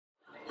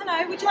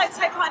So would you like to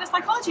take part in a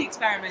psychology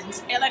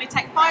experiment? It'll only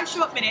take 5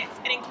 short minutes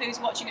and includes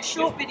watching a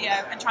short video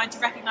and trying to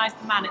recognise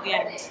the man at the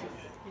end.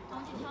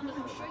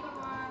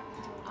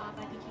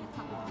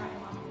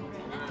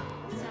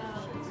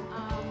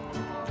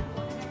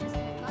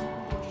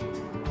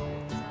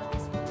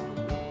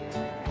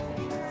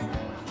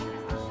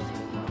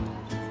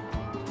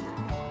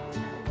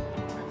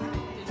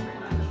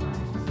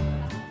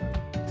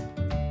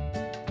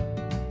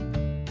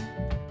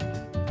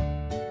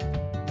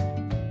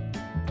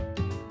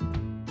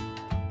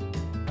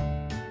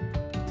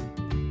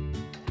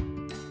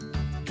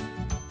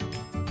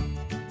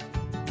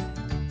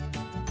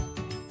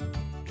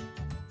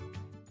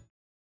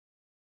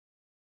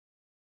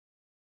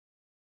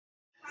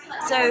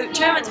 So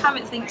during my time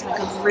at the think tank,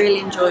 I've really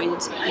enjoyed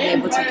being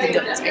able to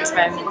conduct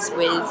experiments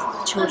with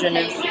children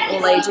of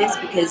all ages,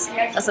 because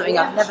that's something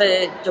I've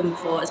never done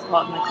before as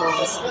part of my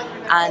course,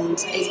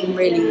 and it's been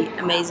really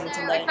amazing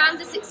to learn. I found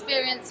this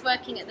experience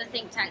working at the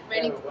think tank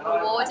really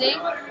rewarding.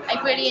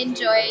 I've really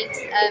enjoyed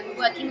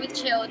working with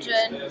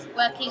children,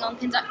 working on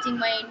conducting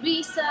my own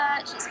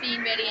research. It's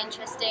been really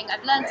interesting.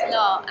 I've learned a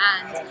lot,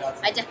 and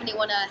I definitely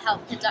want to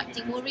help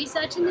conducting more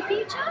research in the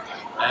future.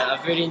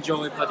 I've really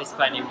enjoyed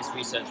participating in this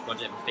research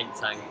project at the think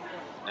tank.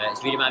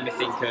 It's really made me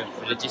think of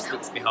the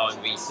logistics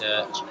behind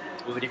research,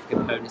 all the different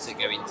components that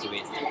go into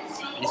it.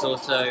 And it's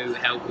also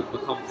helped with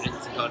my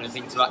confidence in kind of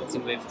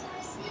interacting with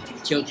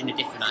children of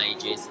different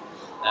ages,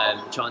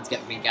 trying to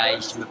get them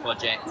engaged in the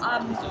project.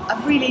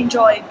 I've really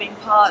enjoyed being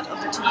part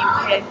of the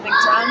team here in the think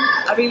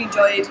tank. I really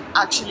enjoyed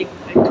actually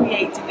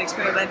creating the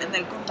experiment and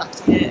then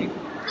conducting it and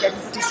getting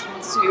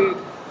participants to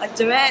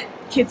do it.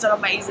 Kids are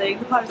amazing,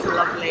 the parents are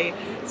lovely,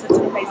 so it's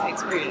an amazing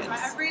experience.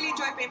 I really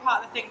enjoyed being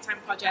part of the think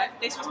tank project.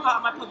 This was part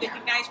of my public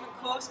engagement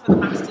course for the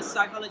Master's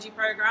Psychology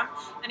programme,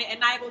 and it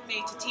enabled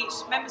me to teach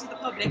members of the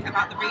public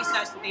about the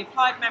research that the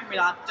Applied Memory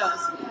Lab does.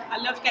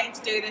 I loved getting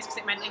to do this because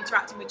it meant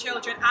interacting with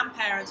children and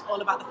parents all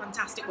about the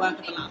fantastic work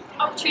of the lab.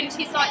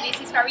 Opportunities like this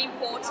is very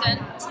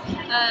important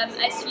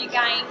as you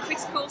gain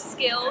critical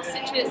skills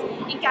such as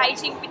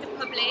engaging with the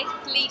public,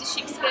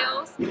 leadership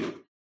skills.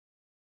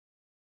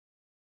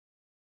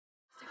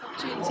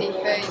 Opportunity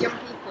for young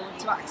people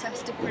to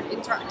access different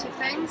interactive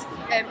things.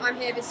 I'm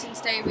here visiting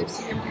today with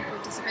some young people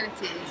with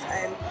disabilities,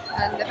 and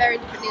they're very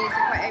different needs,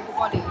 they're quite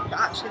able-bodied, but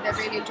actually they're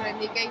really enjoying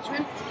the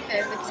engagement.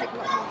 They can take a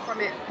lot more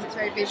from it because it's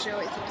very visual,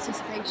 it's the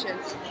participation,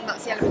 and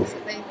that's the elements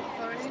that they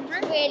thoroughly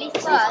enjoy. Really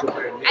fun,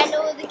 and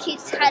all the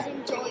kids had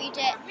enjoyed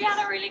it. We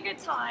had a really good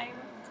time.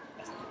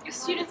 Your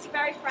students are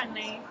very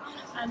friendly,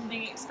 and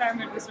the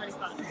experiment was really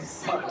fun.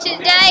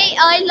 Today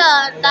I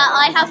learned that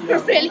I have a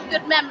really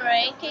good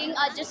memory.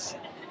 I just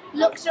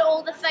looked at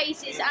all the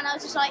faces and I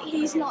was just like,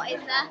 he's not in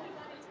there.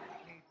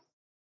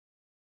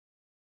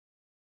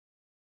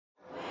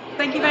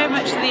 Thank you very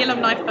much to the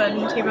Alumni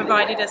Fund who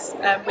provided us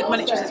with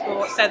monetary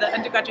support so that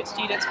undergraduate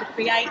students could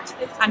create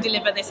and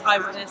deliver this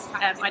eyewitness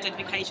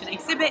identification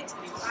exhibit.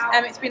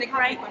 It's been a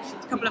great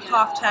couple of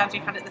half terms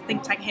we've had at the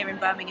think tank here in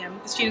Birmingham.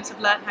 The students have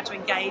learned how to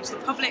engage the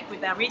public with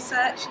their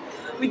research.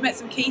 We've met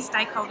some key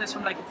stakeholders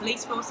from local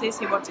police forces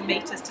who want to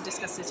meet us to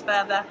discuss this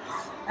further.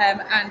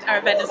 And our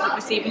event has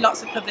received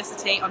lots of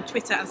publicity on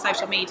Twitter and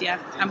social media,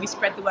 and we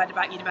spread the word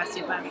about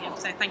University of Birmingham,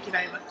 so thank you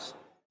very much.